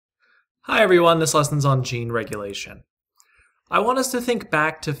Hi everyone, this lesson's on gene regulation. I want us to think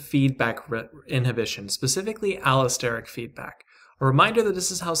back to feedback inhibition, specifically allosteric feedback. A reminder that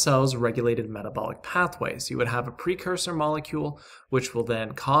this is how cells regulated metabolic pathways. You would have a precursor molecule which will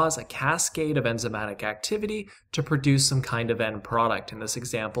then cause a cascade of enzymatic activity to produce some kind of end product. In this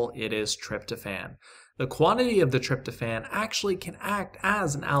example, it is tryptophan. The quantity of the tryptophan actually can act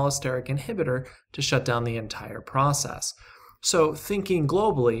as an allosteric inhibitor to shut down the entire process. So thinking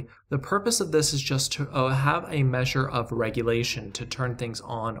globally, the purpose of this is just to have a measure of regulation to turn things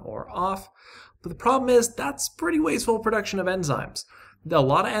on or off. But the problem is that's pretty wasteful production of enzymes. A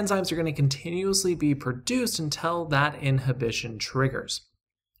lot of enzymes are going to continuously be produced until that inhibition triggers.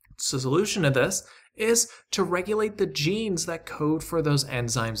 So the solution to this is to regulate the genes that code for those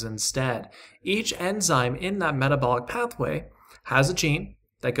enzymes instead. Each enzyme in that metabolic pathway has a gene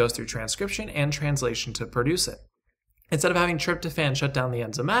that goes through transcription and translation to produce it. Instead of having tryptophan shut down the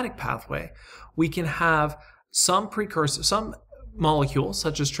enzymatic pathway, we can have some precursor, some molecule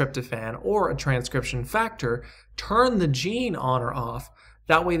such as tryptophan or a transcription factor turn the gene on or off.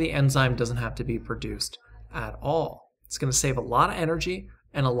 That way the enzyme doesn't have to be produced at all. It's going to save a lot of energy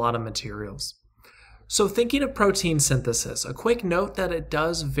and a lot of materials. So thinking of protein synthesis, a quick note that it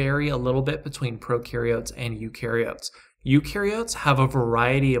does vary a little bit between prokaryotes and eukaryotes. Eukaryotes have a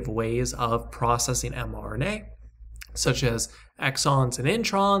variety of ways of processing mRNA, such as exons and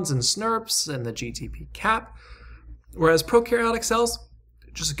introns and SNRPs and the GTP cap, whereas prokaryotic cells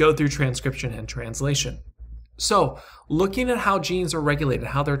just go through transcription and translation. So looking at how genes are regulated,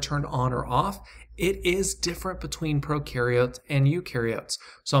 how they're turned on or off, it is different between prokaryotes and eukaryotes.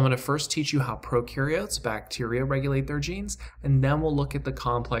 So I'm going to first teach you how prokaryotes, bacteria, regulate their genes, and then we'll look at the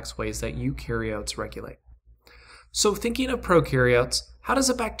complex ways that eukaryotes regulate. So thinking of prokaryotes, how does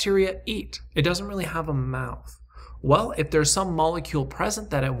a bacteria eat? It doesn't really have a mouth. Well, if there's some molecule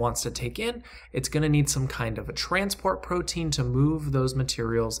present that it wants to take in, it's going to need some kind of a transport protein to move those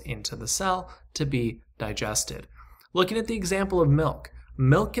materials into the cell to be digested. Looking at the example of milk,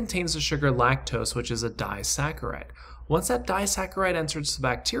 milk contains the sugar lactose, which is a disaccharide. Once that disaccharide enters the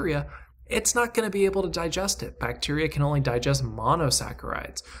bacteria, it's not going to be able to digest it. Bacteria can only digest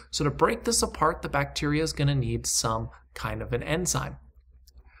monosaccharides. So to break this apart, the bacteria is going to need some kind of an enzyme,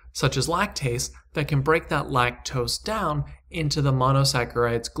 such as lactase, that can break that lactose down into the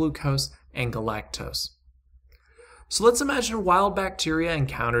monosaccharides glucose and galactose. So let's imagine wild bacteria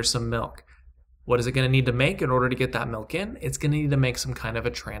encounter some milk. What is it going to need to make in order to get that milk in? It's going to need to make some kind of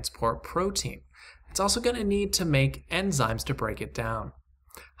a transport protein. It's also going to need to make enzymes to break it down.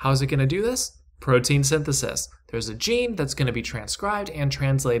 How is it going to do this? Protein synthesis. There's a gene that's going to be transcribed and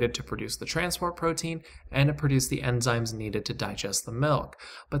translated to produce the transport protein and to produce the enzymes needed to digest the milk.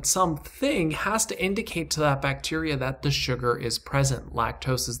 But something has to indicate to that bacteria that the sugar is present.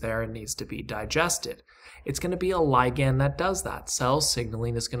 Lactose is there and needs to be digested. It's going to be a ligand that does that. Cell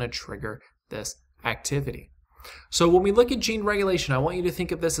signaling is going to trigger this activity. So when we look at gene regulation, I want you to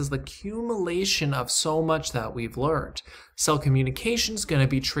think of this as the accumulation of so much that we've learned. Cell communication is going to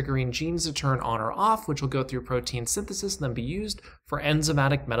be triggering genes to turn on or off, which will go through protein synthesis and then be used for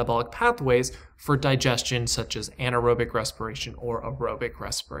enzymatic metabolic pathways for digestion, such as anaerobic respiration or aerobic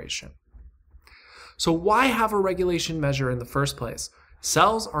respiration. So why have a regulation measure in the first place?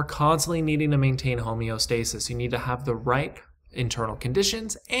 Cells are constantly needing to maintain homeostasis. You need to have the right internal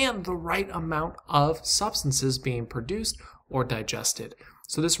conditions and the right amount of substances being produced or digested.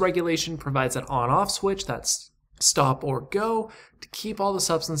 So this regulation provides an on-off switch, that's stop or go, to keep all the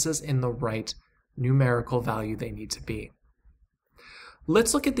substances in the right numerical value they need to be.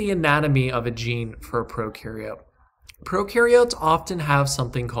 Let's look at the anatomy of a gene for a prokaryote. Prokaryotes often have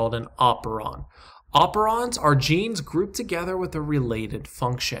something called an operon. Operons are genes grouped together with a related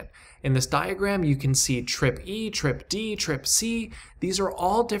function. In this diagram, you can see TRPE, TRPD, TRPC. These are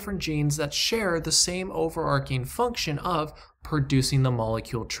all different genes that share the same overarching function of producing the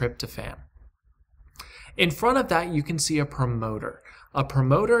molecule tryptophan. In front of that, you can see a promoter. A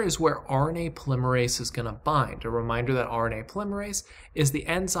promoter is where RNA polymerase is going to bind. A reminder that RNA polymerase is the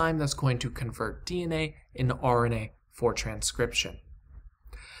enzyme that's going to convert DNA into RNA for transcription.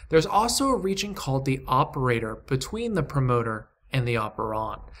 There's also a region called the operator between the promoter and the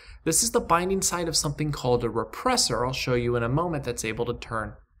operon. This is the binding site of something called a repressor, I'll show you in a moment, that's able to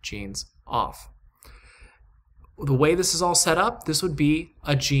turn genes off. The way this is all set up, this would be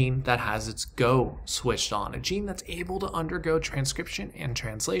a gene that has its go switched on, a gene that's able to undergo transcription and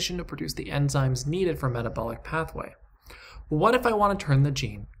translation to produce the enzymes needed for metabolic pathway. What if I want to turn the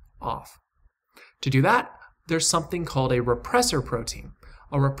gene off? To do that, there's something called a repressor protein.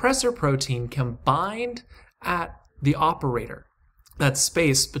 A repressor protein can bind at the operator that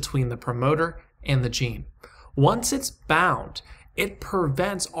space between the promoter and the gene. Once it's bound, it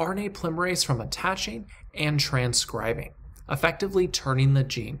prevents RNA polymerase from attaching and transcribing, effectively turning the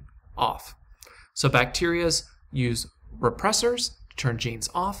gene off. So bacteria use repressors to turn genes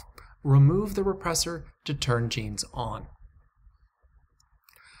off, remove the repressor to turn genes on.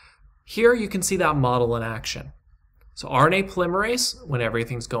 Here you can see that model in action. So RNA polymerase, when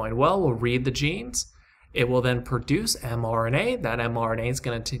everything's going well, will read the genes. It will then produce mRNA. That mRNA is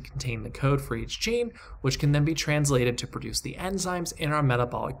going to contain the code for each gene, which can then be translated to produce the enzymes in our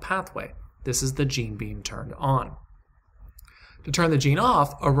metabolic pathway. This is the gene being turned on. To turn the gene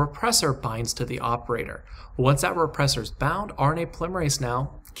off, a repressor binds to the operator. Once that repressor is bound, RNA polymerase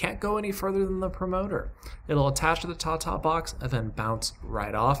now can't go any further than the promoter. It'll attach to the top box and then bounce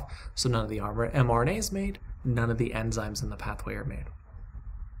right off, so none of the mRNA is made, none of the enzymes in the pathway are made.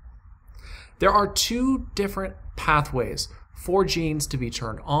 There are two different pathways for genes to be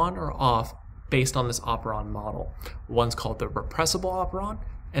turned on or off based on this operon model. One's called the repressible operon,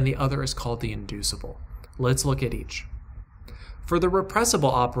 and the other is called the inducible. Let's look at each. For the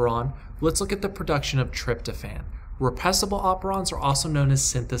repressible operon, let's look at the production of tryptophan. Repressible operons are also known as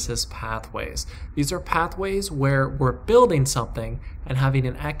synthesis pathways. These are pathways where we're building something and having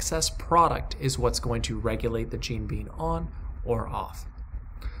an excess product is what's going to regulate the gene being on or off.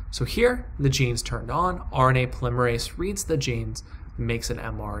 So here, the gene's turned on, RNA polymerase reads the genes, makes an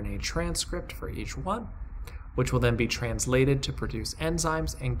mRNA transcript for each one, which will then be translated to produce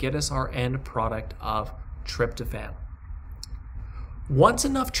enzymes and get us our end product of tryptophan. Once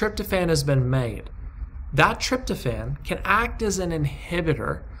enough tryptophan has been made, that tryptophan can act as an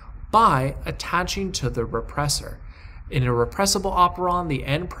inhibitor by attaching to the repressor. In a repressible operon, the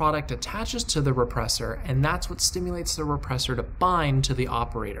end product attaches to the repressor, and that's what stimulates the repressor to bind to the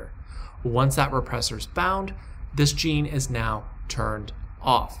operator. Once that repressor is bound, this gene is now turned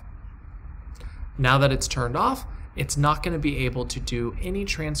off. Now that it's turned off, it's not going to be able to do any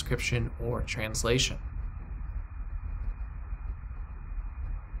transcription or translation.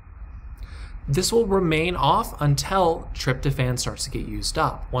 This will remain off until tryptophan starts to get used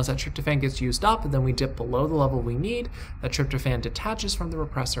up. Once that tryptophan gets used up, then we dip below the level we need, that tryptophan detaches from the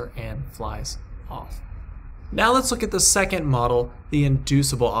repressor and flies off. Now let's look at the second model, the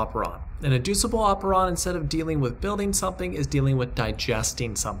inducible operon. An inducible operon, instead of dealing with building something, is dealing with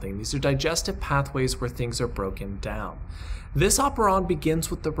digesting something. These are digestive pathways where things are broken down. This operon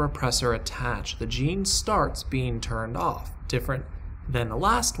begins with the repressor attached. The gene starts being turned off, different than the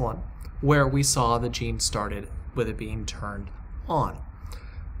last one, where we saw the gene started with it being turned on.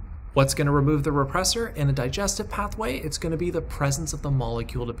 What's going to remove the repressor in a digestive pathway? It's going to be the presence of the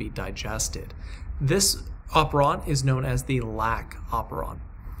molecule to be digested. This operon is known as the Lac operon.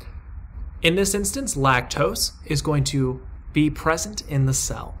 In this instance, lactose is going to be present in the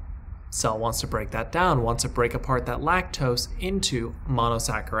cell. Cell wants to break that down, wants to break apart that lactose into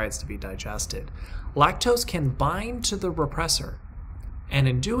monosaccharides to be digested. Lactose can bind to the repressor, and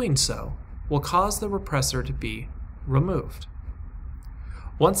in doing so, will cause the repressor to be removed.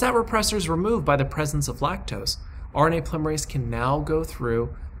 Once that repressor is removed by the presence of lactose, RNA polymerase can now go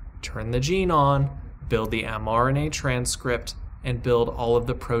through, turn the gene on, build the mRNA transcript, and build all of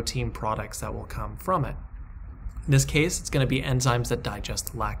the protein products that will come from it. In this case, it's going to be enzymes that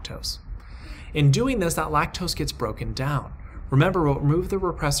digest the lactose. In doing this, that lactose gets broken down. Remember, what removed the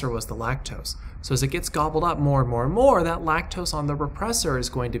repressor was the lactose. So as it gets gobbled up more and more and more, that lactose on the repressor is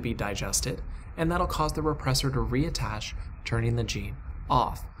going to be digested, and that'll cause the repressor to reattach, turning the gene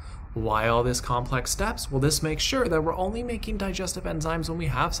off. Why all this complex steps? Well, this makes sure that we're only making digestive enzymes when we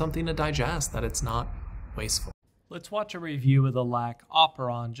have something to digest, that it's not wasteful. Let's watch a review of the Lac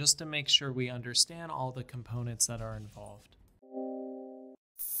Operon just to make sure we understand all the components that are involved.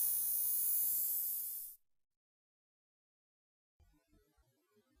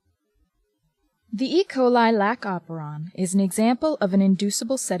 The E. coli Lac Operon is an example of an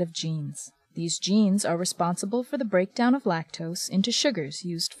inducible set of genes. These genes are responsible for the breakdown of lactose into sugars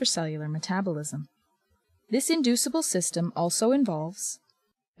used for cellular metabolism. This inducible system also involves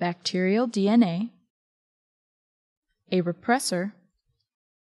bacterial DNA, a repressor,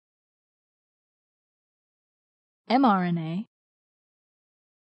 mRNA,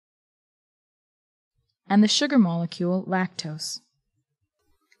 and the sugar molecule lactose.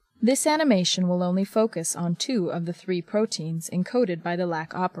 This animation will only focus on 2 of the 3 proteins encoded by the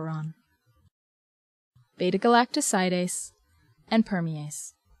Lac Operon: beta-galactosidase and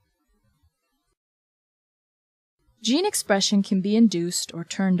permease. Gene expression can be induced or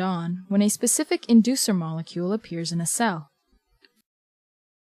turned on when a specific inducer molecule appears in a cell.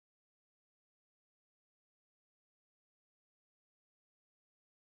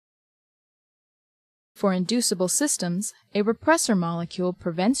 For inducible systems, a repressor molecule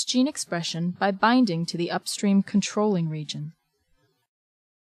prevents gene expression by binding to the upstream controlling region.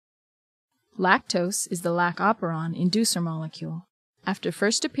 Lactose is the Lac Operon inducer molecule. After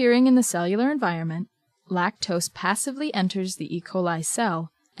first appearing in the cellular environment, lactose passively enters the E. coli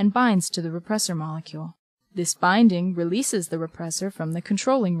cell and binds to the repressor molecule. This binding releases the repressor from the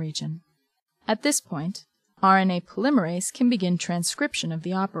controlling region. At this point, RNA polymerase can begin transcription of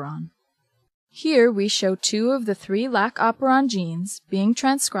the operon. Here we show 2 of the 3 Lac Operon genes being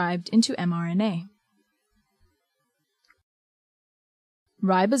transcribed into mRNA.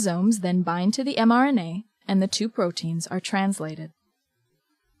 Ribosomes then bind to the mRNA, and the 2 proteins are translated.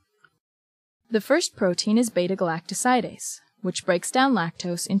 The first protein is beta-galactosidase, which breaks down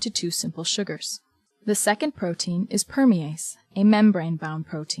lactose into 2 simple sugars. The second protein is permease, a membrane-bound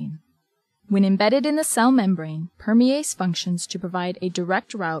protein. When embedded in the cell membrane, permease functions to provide a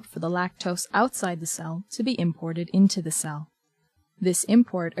direct route for the lactose outside the cell to be imported into the cell. This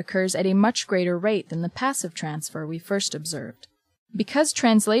import occurs at a much greater rate than the passive transfer we first observed. Because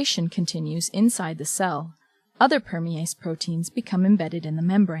translation continues inside the cell, other permease proteins become embedded in the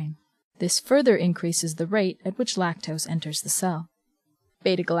membrane. This further increases the rate at which lactose enters the cell.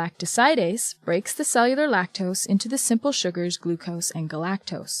 Beta-galactosidase breaks the cellular lactose into the simple sugars glucose and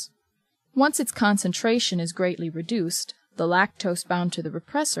galactose. Once its concentration is greatly reduced, the lactose bound to the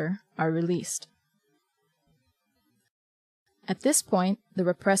repressor are released. At this point, the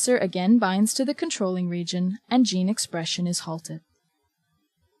repressor again binds to the controlling region and gene expression is halted.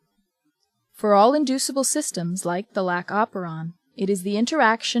 For all inducible systems like the Lac Operon, it is the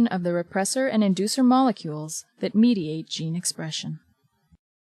interaction of the repressor and inducer molecules that mediate gene expression.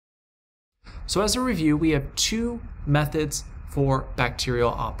 So as a review, we have 2 methods for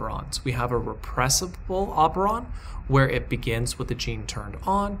bacterial operons. We have a repressible operon, where it begins with the gene turned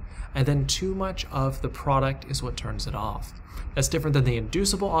on, and then too much of the product is what turns it off. That's different than the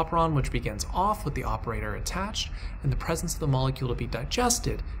inducible operon, which begins off with the operator attached, and the presence of the molecule to be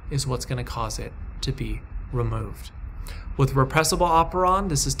digested is what's going to cause it to be removed. With repressible operon,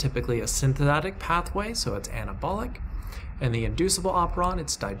 this is typically a synthetic pathway, so it's anabolic, and the inducible operon,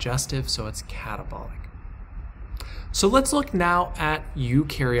 it's digestive, so it's catabolic. So let's look now at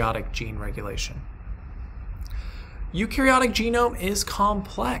eukaryotic gene regulation. Eukaryotic genome is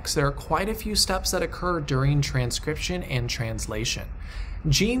complex. There are quite a few steps that occur during transcription and translation.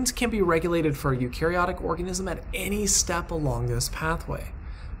 Genes can be regulated for a eukaryotic organism at any step along this pathway.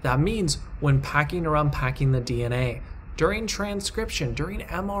 That means when packing or unpacking the DNA, during transcription, during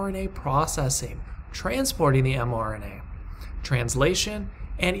mRNA processing, transporting the mRNA, translation,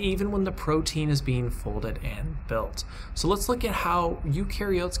 and even when the protein is being folded and built. So let's look at how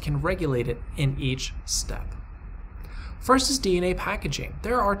eukaryotes can regulate it in each step. First is DNA packaging.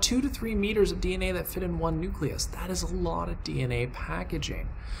 There are 2 to 3 meters of DNA that fit in one nucleus. That is a lot of DNA packaging.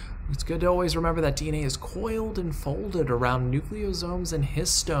 It's good to always remember that DNA is coiled and folded around nucleosomes and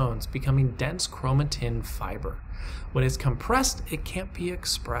histones, becoming dense chromatin fiber. When it's compressed, it can't be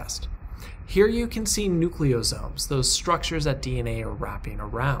expressed. Here you can see nucleosomes, those structures that DNA are wrapping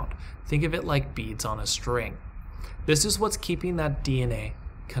around. Think of it like beads on a string. This is what's keeping that DNA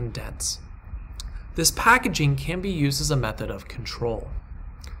condensed. This packaging can be used as a method of control.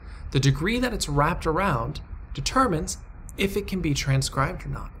 The degree that it's wrapped around determines if it can be transcribed or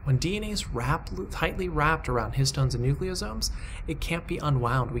not. When DNA is tightly wrapped around histones and nucleosomes, it can't be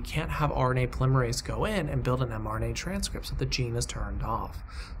unwound. We can't have RNA polymerase go in and build an mRNA transcript so the gene is turned off.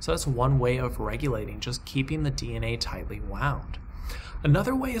 So that's one way of regulating, just keeping the DNA tightly wound.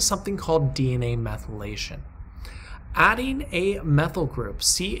 Another way is something called DNA methylation. Adding a methyl group,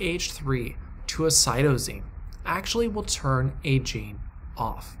 CH3, to a cytosine actually will turn a gene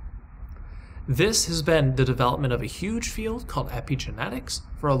off. This has been the development of a huge field called epigenetics.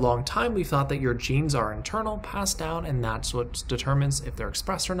 For a long time, we thought that your genes are internal, passed down, and that's what determines if they're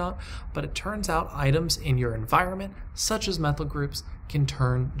expressed or not. But it turns out items in your environment, such as methyl groups, can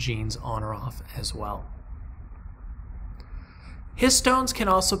turn genes on or off as well. Histones can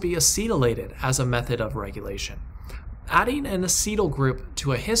also be acetylated as a method of regulation. Adding an acetyl group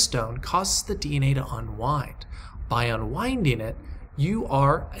to a histone causes the DNA to unwind. By unwinding it, you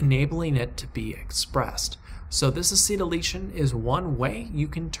are enabling it to be expressed. So this acetylation is one way you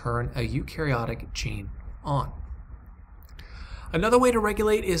can turn a eukaryotic gene on. Another way to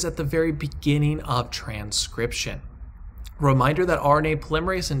regulate is at the very beginning of transcription. Reminder that RNA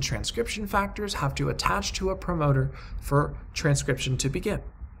polymerase and transcription factors have to attach to a promoter for transcription to begin.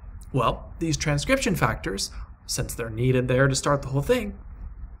 Well, these transcription factors, since they're needed there to start the whole thing,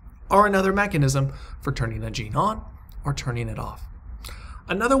 are another mechanism for turning a gene on or turning it off.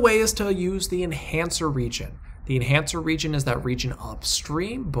 Another way is to use the enhancer region. The enhancer region is that region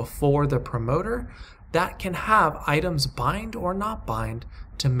upstream before the promoter that can have items bind or not bind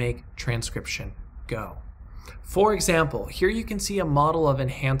to make transcription go. For example, here you can see a model of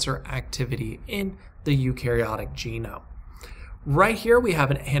enhancer activity in the eukaryotic genome. Right here we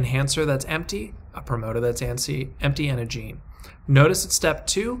have an enhancer that's empty, a promoter that's empty, and a gene. Notice at step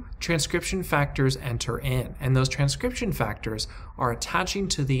 2, transcription factors enter in, and those transcription factors are attaching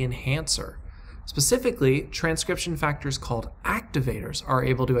to the enhancer. Specifically, transcription factors called activators are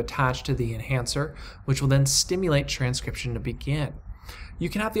able to attach to the enhancer, which will then stimulate transcription to begin. You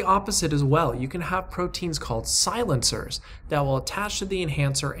can have the opposite as well. You can have proteins called silencers that will attach to the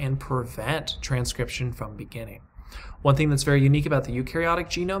enhancer and prevent transcription from beginning. One thing that's very unique about the eukaryotic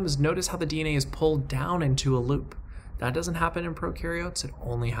genome is notice how the DNA is pulled down into a loop. That doesn't happen in prokaryotes, it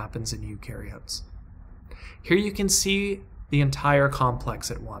only happens in eukaryotes. Here you can see the entire complex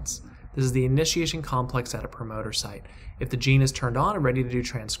at once. This is the initiation complex at a promoter site. If the gene is turned on and ready to do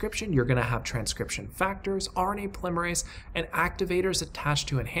transcription, you're going to have transcription factors, RNA polymerase, and activators attached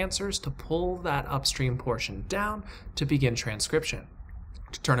to enhancers to pull that upstream portion down to begin transcription.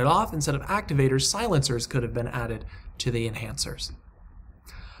 To turn it off, instead of activators, silencers could have been added to the enhancers.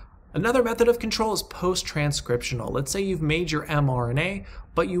 Another method of control is post-transcriptional. Let's say you've made your mRNA,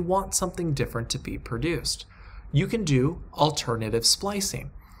 but you want something different to be produced. You can do alternative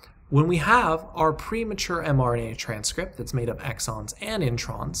splicing. When we have our premature mRNA transcript that's made of exons and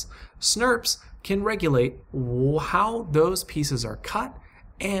introns, SNRPs can regulate how those pieces are cut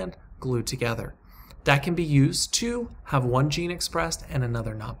and glued together. That can be used to have one gene expressed and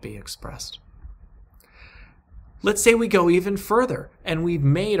another not be expressed. Let's say we go even further and we've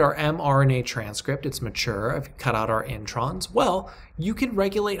made our mRNA transcript, it's mature, I've cut out our introns. Well, you can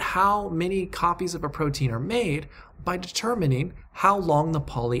regulate how many copies of a protein are made by determining how long the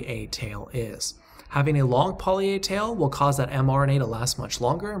poly A tail is. Having a long poly A tail will cause that mRNA to last much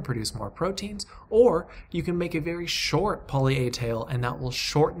longer and produce more proteins, or you can make a very short poly A tail and that will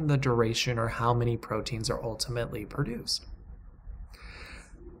shorten the duration or how many proteins are ultimately produced.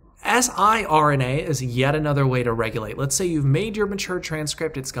 siRNA is yet another way to regulate. Let's say you've made your mature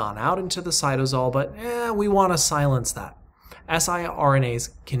transcript, it's gone out into the cytosol, but we want to silence that. siRNAs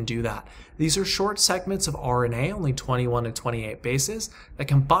can do that. These are short segments of RNA, only 21 to 28 bases, that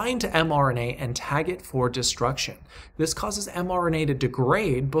can bind to mRNA and tag it for destruction. This causes mRNA to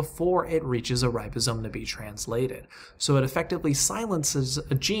degrade before it reaches a ribosome to be translated. So it effectively silences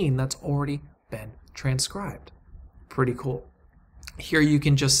a gene that's already been transcribed. Pretty cool. Here you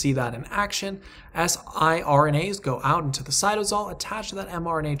can just see that in action. siRNAs go out into the cytosol, attach to that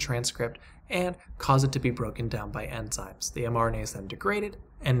mRNA transcript, and cause it to be broken down by enzymes. The mRNA is then degraded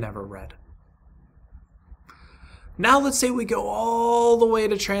and never read. Now let's say we go all the way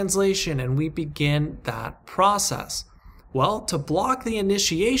to translation and we begin that process. Well, to block the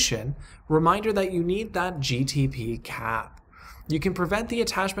initiation, reminder that you need that GTP cap. You can prevent the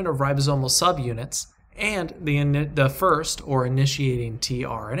attachment of ribosomal subunits and the first or initiating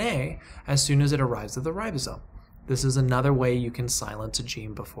tRNA as soon as it arrives at the ribosome. This is another way you can silence a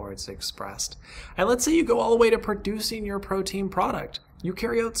gene before it's expressed. And let's say you go all the way to producing your protein product.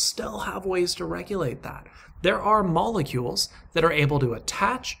 Eukaryotes still have ways to regulate that. There are molecules that are able to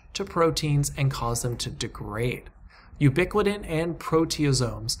attach to proteins and cause them to degrade. Ubiquitin and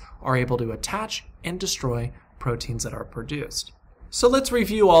proteasomes are able to attach and destroy proteins that are produced. So let's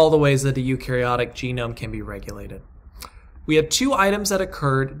review all the ways that a eukaryotic genome can be regulated. We had two items that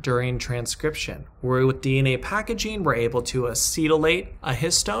occurred during transcription. Where with DNA packaging, we're able to acetylate a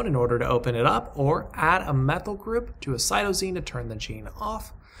histone in order to open it up, or add a methyl group to a cytosine to turn the gene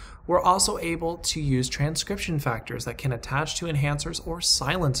off. We're also able to use transcription factors that can attach to enhancers or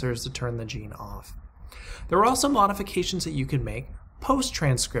silencers to turn the gene off. There are also modifications that you can make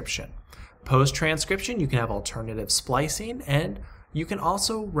post-transcription. Post-transcription, you can have alternative splicing, and you can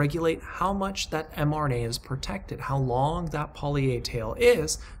also regulate how much that mRNA is protected. How long that poly A tail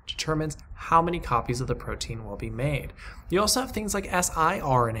is determines how many copies of the protein will be made. You also have things like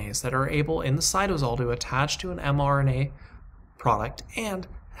siRNAs that are able in the cytosol to attach to an mRNA product and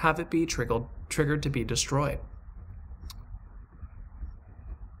have it be triggered to be destroyed.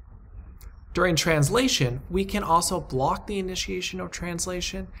 During translation, we can also block the initiation of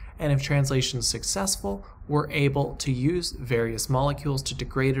translation, and if translation is successful, we're able to use various molecules to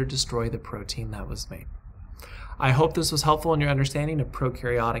degrade or destroy the protein that was made. I hope this was helpful in your understanding of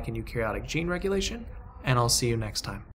prokaryotic and eukaryotic gene regulation, and I'll see you next time.